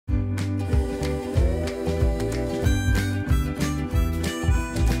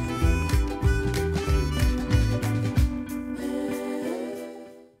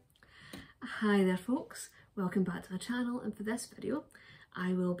Hi there folks, welcome back to the channel, and for this video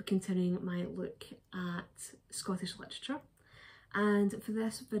I will be continuing my look at Scottish literature, and for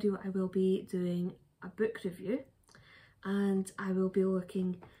this video I will be doing a book review and I will be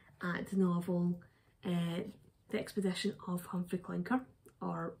looking at the novel The Expedition of Humphry Clinker,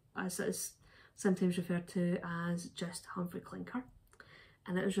 or as it is sometimes referred to as just Humphry Clinker,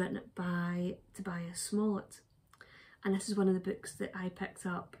 and it was written by Tobias Smollett. And this is one of the books that I picked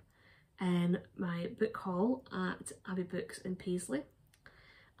up in my book haul at Abbey Books in Paisley,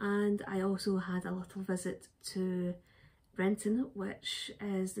 and I also had a little visit to Renton, which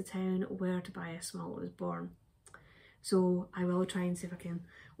is the town where Tobias Smollett was born. So I will try and see if I can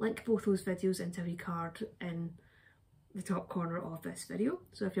link both those videos into a wee card in the top corner of this video.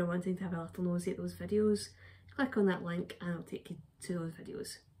 So if you're wanting to have a little nosy at those videos, click on that link and it'll take you to those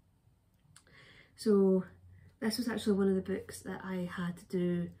videos. So this was actually one of the books that I had to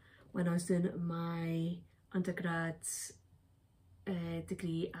do when I was doing my undergrad's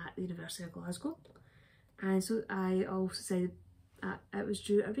degree at the University of Glasgow, and so I also said it was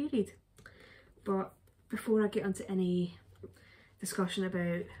due a reread. But before I get into any discussion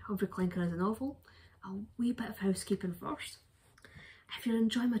about Humphry Clinker as a novel, a wee bit of housekeeping first. If you're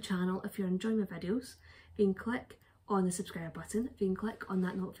enjoying my channel, if you're enjoying my videos, you can click on the subscribe button, you can click on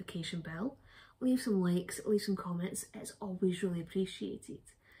that notification bell, leave some likes, leave some comments, it's always really appreciated.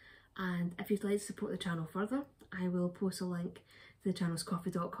 And if you'd like to support the channel further, I will post a link to the channel's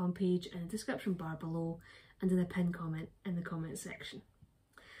ko-fi.com page in the description bar below and in a pinned comment in the comment section.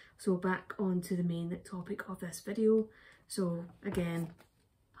 So back on to the main topic of this video. So again,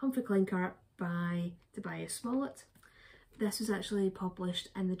 Humphry Clinker by Tobias Smollett. This was actually published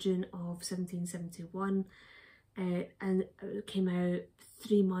in the June of 1771 and it came out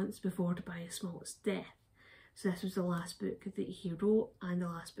 3 months before Tobias Smollett's death. So this was the last book that he wrote and the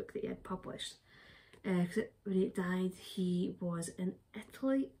last book that he had published. Because when he died he was in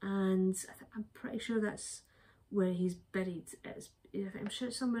Italy, and I'm pretty sure that's where he's buried. I'm sure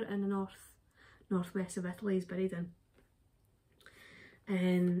it's somewhere in the northwest of Italy he's buried in.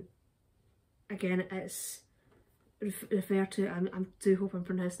 And again, it's referred to, I do hope I'm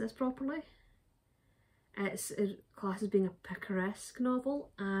pronouncing this properly, it's classed as being a picaresque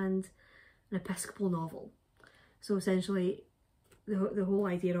novel and an episcopal novel. So essentially the whole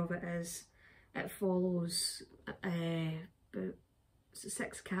idea of it is it follows about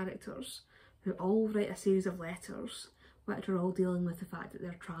 6 characters who all write a series of letters which are all dealing with the fact that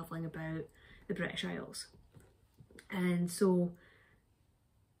they're travelling about the British Isles. And so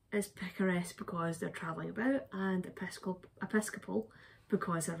it's picaresque because they're travelling about, and episcopal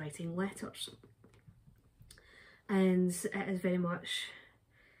because they're writing letters. And it is very much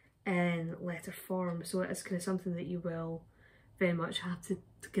in letter form, so it's kind of something that you will very much have to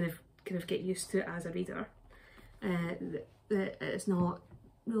kind of get used to as a reader. It's not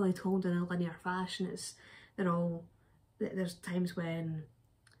really told in a linear fashion. There's times when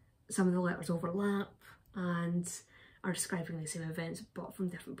some of the letters overlap and are describing the same events but from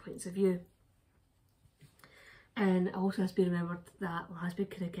different points of view. And it also has to be remembered that it has to be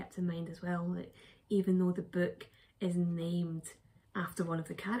kind of kept in mind as well that even though the book is named after one of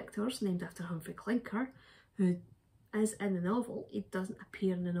the characters, named after Humphry Clinker, who is in the novel, he doesn't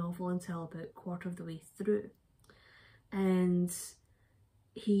appear in the novel until about a quarter of the way through. And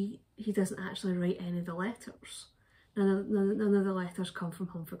he doesn't actually write any of the letters. None of the letters come from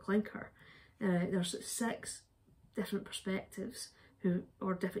Humphry Clinker. There's 6 different perspectives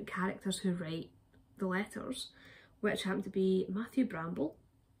or different characters who write the letters, which happen to be Matthew Bramble,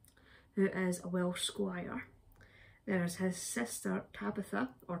 who is a Welsh squire. There's his sister Tabitha,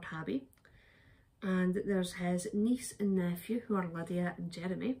 or Tabby, and there's his niece and nephew, who are Lydia and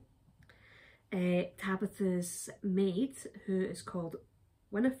Jeremy. Tabitha's maid, who is called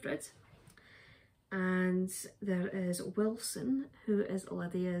Winifred, and there is Wilson, who is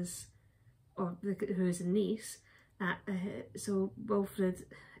Lydia's, or who is a niece. So Wilfred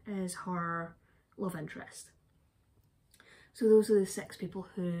is her love interest. So those are the 6 people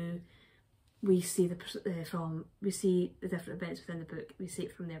who we see we see the different events within the book, we see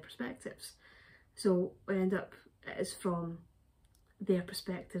it from their perspectives. So we end up, it is from their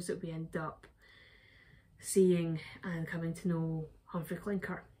perspectives that we end up seeing and coming to know Humphry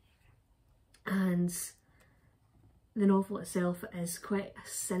Clinker. And the novel itself is quite a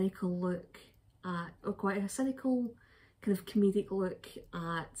cynical look at, or quite a cynical kind of comedic look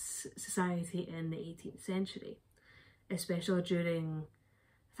at society in the 18th century, especially during,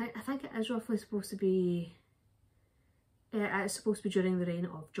 I think it is roughly supposed to be, it's supposed to be during the reign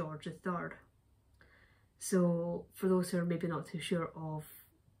of George III. So for those who are maybe not too sure of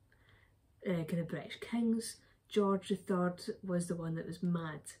kind of British kings. George III was the one that was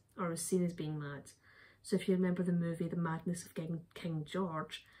mad, or was seen as being mad. So if you remember the movie The Madness of King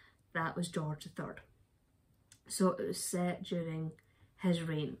George, that was George III. So it was set during his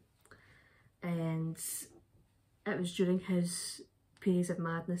reign, and it was during his periods of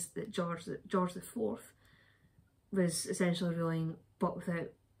madness that George IV was essentially ruling, but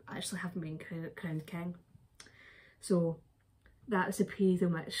without actually having been crowned king. So that's the period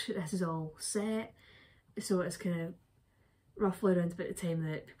in which this is all set. So it's kind of roughly around about the time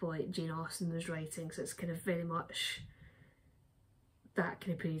that people like Jane Austen was writing, so it's kind of very much that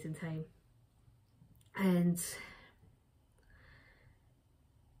kind of period in time. And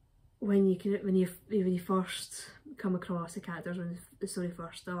when you first come across the characters, when the story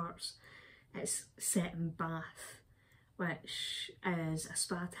first starts, it's set in Bath, which is a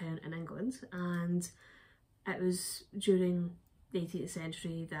spa town in England, and it was during the 18th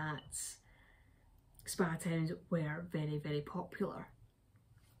century that spa towns were very, very popular.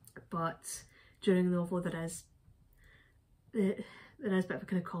 But during the novel there is a bit of a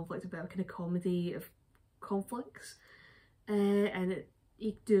kind of conflict, a bit of a kind of comedy of conflicts, and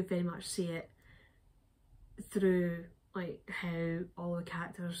you do very much see it through like how all the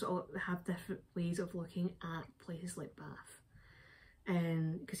characters all have different ways of looking at places like Bath.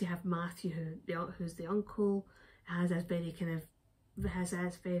 Because you have Matthew, who's the uncle, has this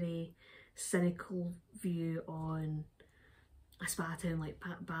very cynical view on a spa town like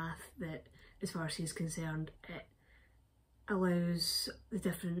Bath, that as far as he's concerned, it allows the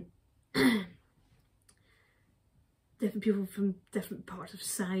different people from different parts of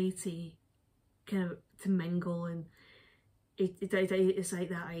society kind of to mingle, and it's like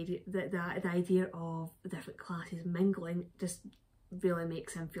that idea, the idea of the different classes mingling just really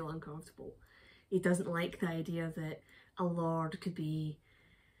makes him feel uncomfortable. He doesn't like the idea that a lord could be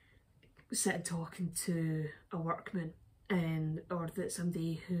sitting talking to a workman, or that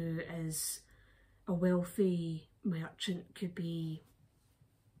somebody who is a wealthy merchant could be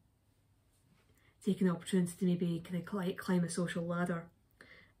taking the opportunity to maybe kind of like climb a social ladder,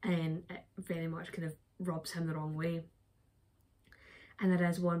 and it very much kind of rubs him the wrong way. And there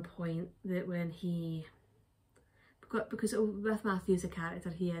is one point that when he, because with Matthew as a character,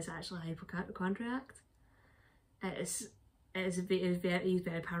 he is actually a hypochondriac. He's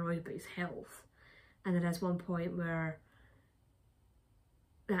very paranoid about his health, and there is one point where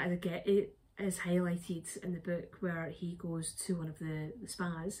that it is highlighted in the book, where he goes to one of the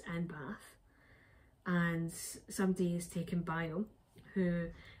spas in Bath, and somebody is taken by him who,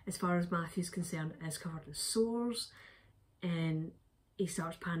 as far as Matthew's concerned, is covered in sores, and he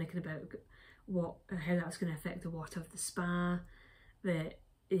starts panicking about how that's going to affect the water of the spa, that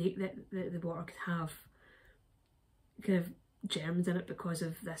the water could have kind of germs in it because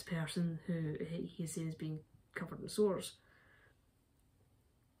of this person who he sees as being covered in sores.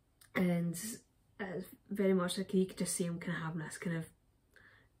 And it's very much like you could just see him kind of having this kind of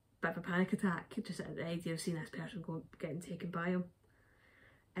bit of a panic attack just at the idea of seeing this person getting taken by him.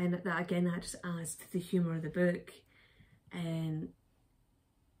 And that just adds to the humour of the book, and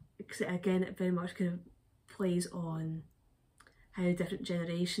again it very much kind of plays on how different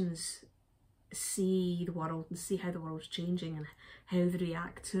generations see the world and see how the world's changing and how they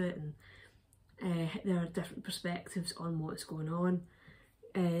react to it, and there are different perspectives on what's going on.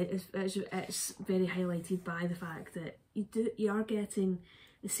 It's very highlighted by the fact that you are getting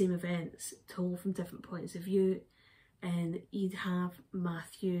the same events told from different points of view, and you'd have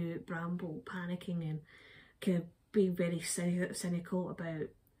Matthew Bramble panicking and kind of being very cynical about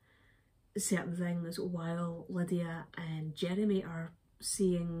certain things, while Lydia and Jeremy are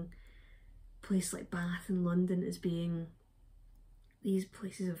seeing places like Bath and London as being these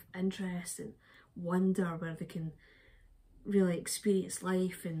places of interest and wonder where they can really experience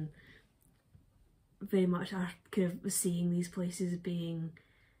life, and very much are kind of seeing these places being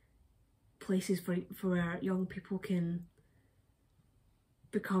places for where young people can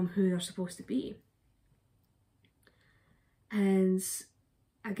become who they're supposed to be. And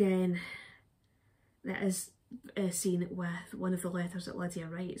again, that is seen with one of the letters that Lydia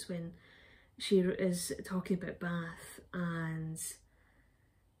writes when she is talking about Bath, and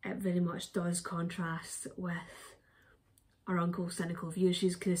it very much does contrast with her uncle's cynical view.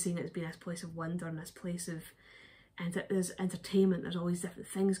 She's kind of seeing it as being this place of wonder and this place of there's entertainment, there's always different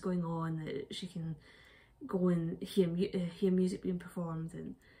things going on, that she can go and hear music being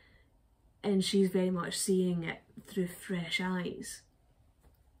performed, and she's very much seeing it through fresh eyes,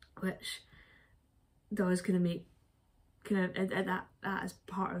 which does kind of make that is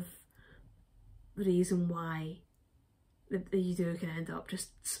part of the reason why you do kind of end up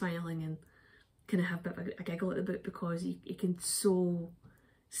just smiling and kind of have a bit of a giggle at the book, because you can so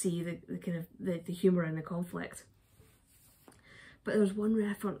see the kind of the humour and the conflict. But there was one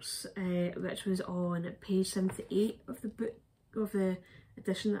reference which was on page 78 of the book, of the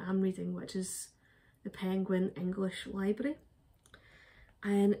edition that I'm reading, which is the Penguin English Library,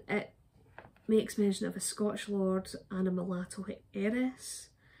 and it makes mention of a Scotch lord and a mulatto heiress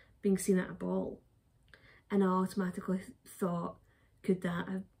being seen at a ball, and I automatically thought, could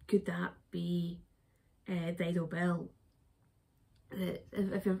that be Dido Bell?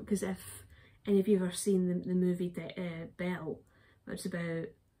 Because if any of you have ever seen the movie Belle, which is about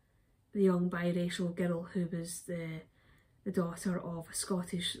the young biracial girl who was the daughter of a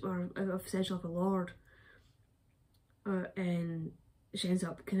Scottish, or essentially of a lord, and she ends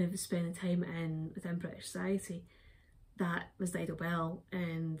up kind of spending time within British society, that was Dido Bell.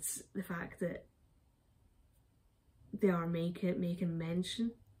 And the fact that they are making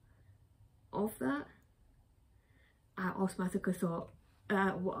mention of that, I automatically thought,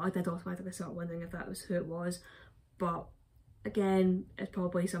 I did automatically start wondering if that was who it was. But again, it's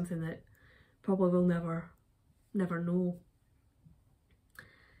probably something that probably we'll never know.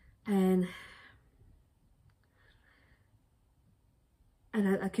 And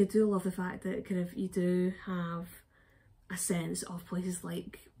I do love the fact that kind of you do have a sense of places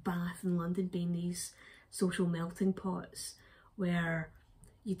like Bath and London being these social melting pots, where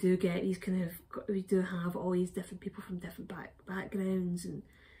you do get these kind of, we do have all these different people from different backgrounds and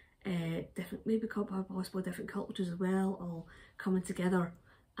different, maybe possibly different cultures as well, all coming together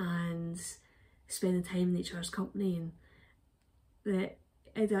and spending time in each other's company. And that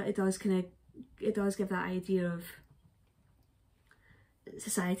it does give that idea of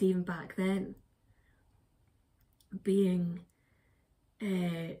society even back then being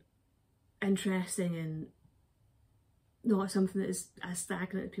interesting and not something that is as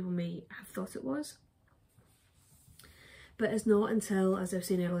stagnant as people may have thought it was. But it's not until, as I was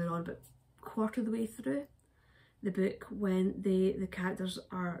saying earlier on, about a quarter of the way through the book, when the characters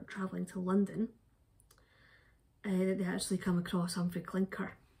are travelling to London, that they actually come across Humphry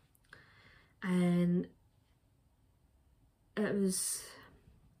Clinker. And it was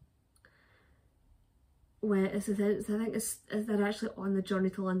when I think they're actually on the journey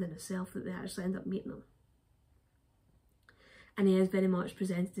to London itself that they actually end up meeting him. And he is very much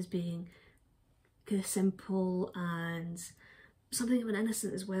presented as being kind of simple and something of an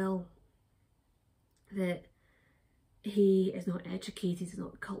innocent as well. That he is not educated, he's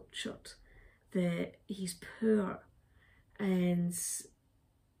not cultured, that he's poor, and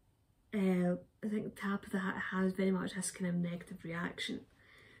I think Tap of the Hat has very much this kind of negative reaction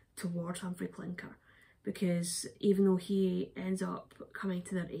towards Humphry Clinker, because even though he ends up coming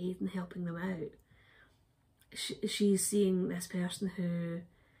to their aid and helping them out, she's seeing this person who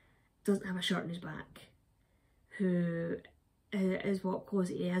doesn't have a shirt on his back, who is what clothes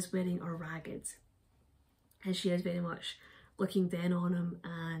he is wearing are ragged, and she is very much looking down on him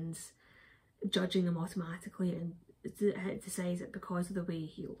and judging him automatically, and decides that because of the way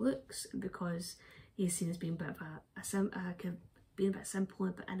he looks and because he's seen as being a bit of being a bit simple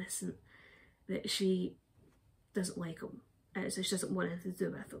and a bit innocent, that she doesn't like him, so she doesn't want anything to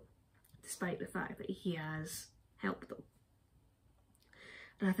do with him, despite the fact that he has helped them.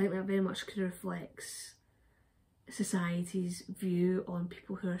 And I think that very much reflects society's view on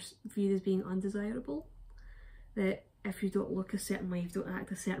people who are viewed as being undesirable, that if you don't look a certain way, if you don't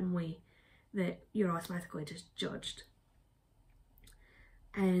act a certain way, that you're automatically just judged.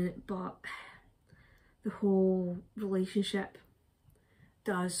 But the whole relationship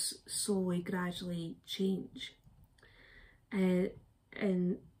does slowly, gradually change. And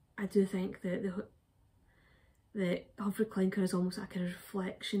I do think that Humphry Clinker is almost like a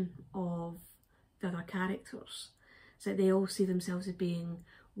reflection of the other characters. So they all see themselves as being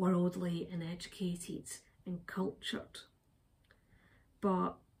worldly and educated and cultured.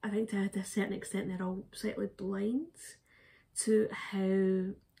 But I think to a certain extent they're all slightly blind to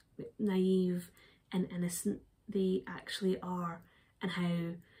how naive and innocent they actually are, and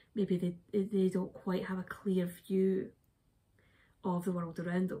how maybe they don't quite have a clear view of the world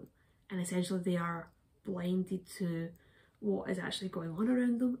around them, and essentially they are blinded to what is actually going on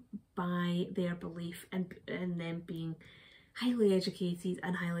around them by their belief in them being highly educated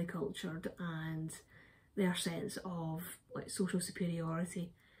and highly cultured, and their sense of like social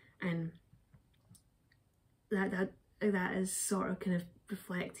superiority. And that is sort of kind of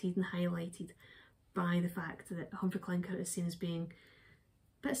reflected and highlighted by the fact that Humphry Clinker is seen as being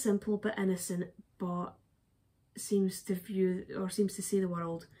a bit simple, a bit innocent, but seems to see the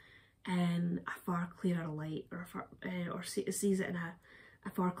world in a far clearer light, or sees it in a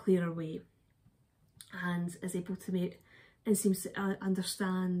far clearer way. and is able to make and seems to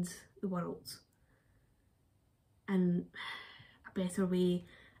understand the world in a better way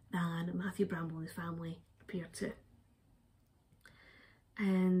than Matthew Bramble and his family appear to.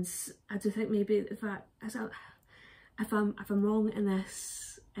 And I do think maybe if I'm wrong in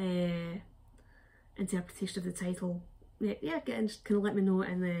this interpretation of the title, yeah, just kind of let me know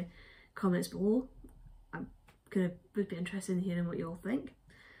in the comments below. Would be interested in hearing what you all think.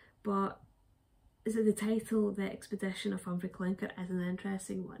 But is it the title, The Expedition of Humphry Clinker, is an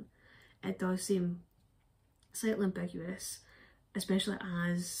interesting one. It does seem slightly ambiguous, especially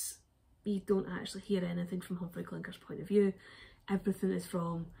as you don't actually hear anything from Humphry Clinker's point of view. Everything is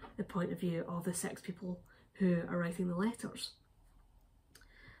from the point of view of the 6 people who are writing the letters.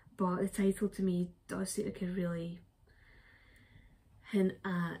 But the title to me does seem to kind of really hint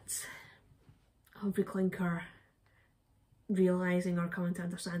at Humphry Clinker realising or coming to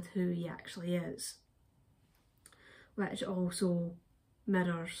understand who he actually is, which also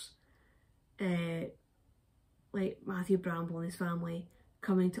mirrors like Matthew Bramble and his family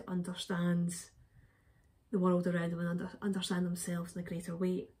coming to understand the world around them and understand themselves in a greater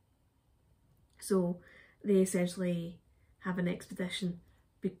way. So they essentially have an expedition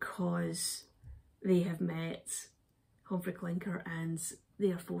because they have met Humphry Clinker and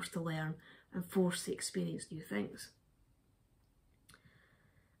they are forced to learn and forced to experience new things.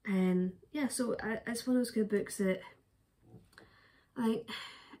 And yeah, so it's one of those good books that I think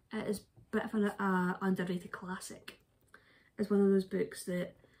it is a bit of an underrated classic. It's one of those books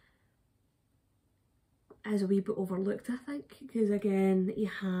that is a wee bit overlooked, I think, because again,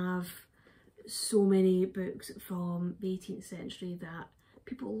 you have so many books from the 18th century that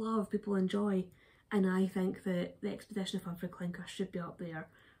people love, people enjoy, and I think that The Expedition of Humphry Clinker should be up there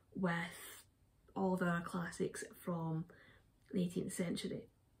with all the other classics from the 18th century.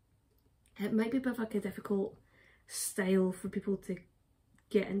 It might be a bit of like a difficult style for people to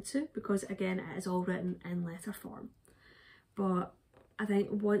get into because again it is all written in letter form, but I think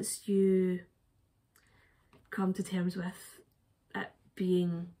once you come to terms with it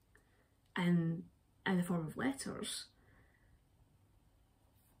being in the form of letters,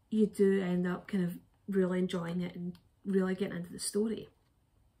 you do end up kind of really enjoying it and really getting into the story.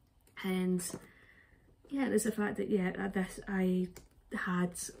 And yeah, there's the fact that I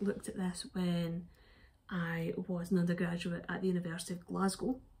had looked at this when I was an undergraduate at the University of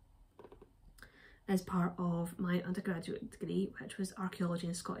Glasgow as part of my undergraduate degree, which was Archaeology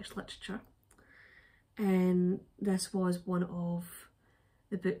and Scottish Literature. And this was one of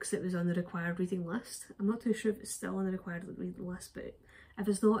the books that was on the required reading list. I'm not too sure if it's still on the required reading list, but if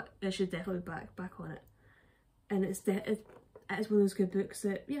it's not, it should definitely be back on it. And it is one of those good books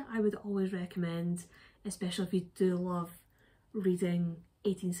that, yeah, I would always recommend, especially if you do love reading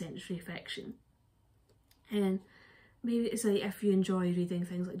 18th century fiction. And maybe it's like if you enjoy reading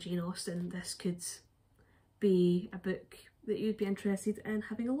things like Jane Austen, this could be a book that you'd be interested in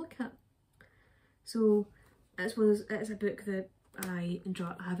having a look at. So it's a book that I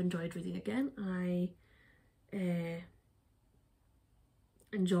have enjoyed reading again. I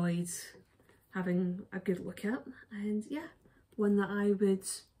enjoyed having a good look at, and yeah, one that I would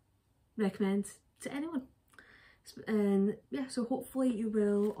recommend to anyone. And yeah, so hopefully you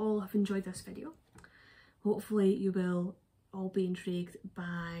will all have enjoyed this video. Hopefully you will all be intrigued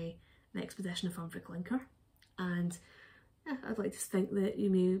by The Expedition of Humphry Clinker, and yeah, I'd like to think that you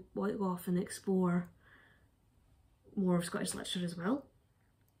may want to go off and explore more of Scottish literature as well.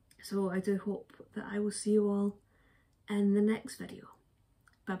 So I do hope that I will see you all in the next video.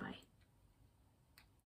 Bye bye.